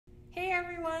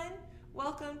everyone,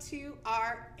 welcome to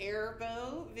our air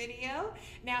bow video.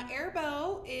 Now air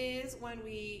bow is when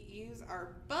we use our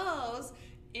bows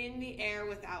in the air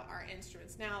without our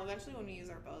instruments. Now eventually when we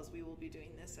use our bows we will be doing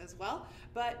this as well,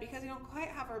 but because we don't quite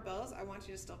have our bows, I want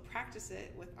you to still practice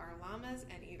it with our llamas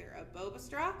and either a boba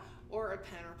straw or a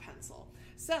pen or pencil.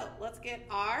 So let's get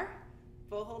our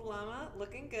bow hold llama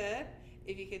looking good.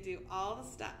 If you could do all the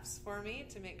steps for me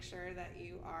to make sure that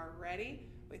you are ready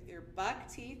with your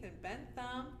buck teeth and bent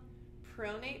thumb,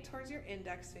 pronate towards your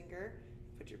index finger,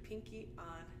 put your pinky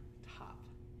on top.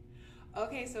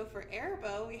 Okay, so for air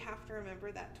bow, we have to remember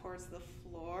that towards the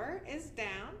floor is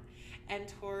down and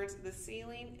towards the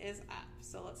ceiling is up.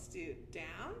 So let's do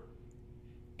down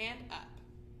and up,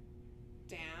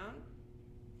 down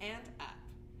and up.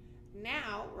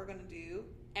 Now we're gonna do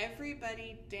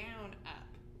everybody down, up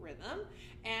rhythm,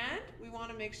 and we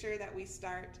want to make sure that we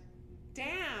start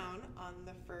down on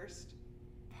the first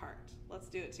part. Let's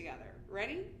do it together.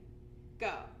 Ready?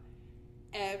 Go.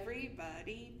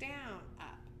 Everybody down,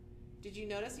 up. Did you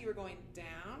notice you were going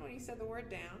down when you said the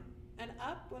word down and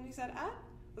up when you said up?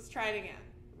 Let's try it again.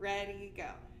 Ready, go.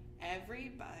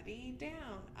 Everybody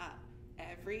down, up.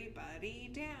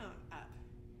 Everybody down, up.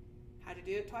 How to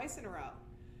do it twice in a row.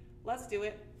 Let's do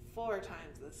it 4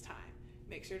 times this time.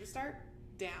 Make sure to start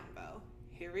down bow.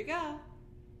 Here we go.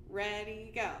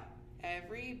 Ready, go.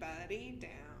 Everybody down,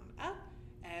 up.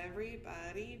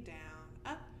 Everybody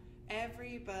down, up.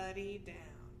 Everybody down,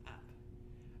 up.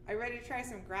 Are you ready to try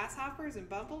some grasshoppers and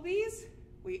bumblebees?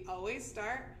 We always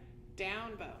start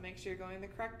down bow. Make sure you're going in the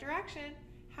correct direction.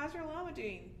 How's your llama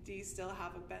doing? Do you still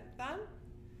have a bent thumb?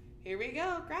 Here we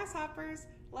go, grasshoppers.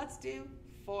 Let's do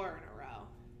 4 in a row.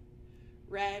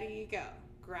 Ready, go.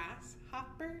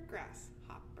 Grasshopper,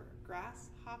 grasshopper,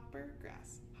 grasshopper,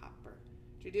 grasshopper.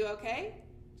 Did you do okay?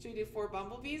 Should we do 4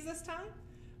 bumblebees this time?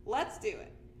 Let's do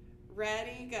it.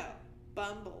 Ready, go.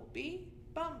 Bumblebee,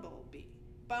 bumblebee,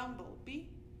 bumblebee,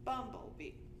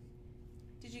 bumblebee.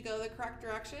 Did you go the correct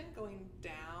direction? Going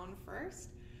down first.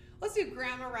 Let's do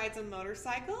Grandma rides a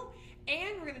motorcycle,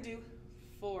 and we're gonna do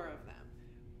 4 of them.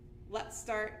 Let's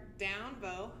start down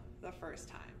bow the first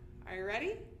time. Are you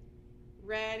ready?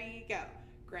 Ready, go.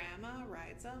 Grandma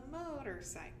rides a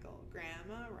motorcycle.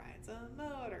 Grandma rides a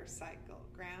motorcycle.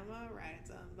 Grandma rides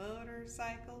a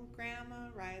motorcycle. Grandma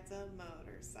rides a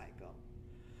motorcycle.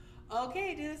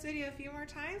 Okay, do this video a few more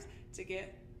times to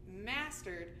get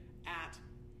mastered at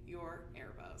your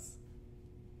air bows.